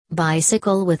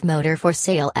Bicycle with motor for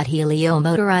sale at Helio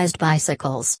Motorized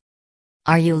Bicycles.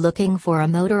 Are you looking for a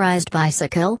motorized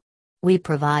bicycle? We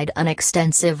provide an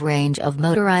extensive range of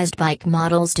motorized bike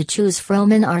models to choose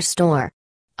from in our store.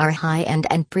 Our high-end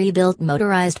and pre-built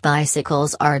motorized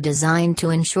bicycles are designed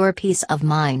to ensure peace of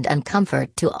mind and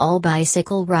comfort to all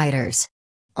bicycle riders.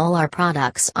 All our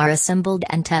products are assembled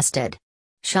and tested.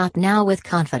 Shop now with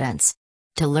confidence.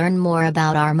 To learn more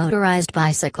about our motorized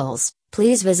bicycles,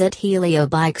 please visit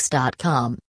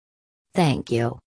heliobikes.com. Thank you.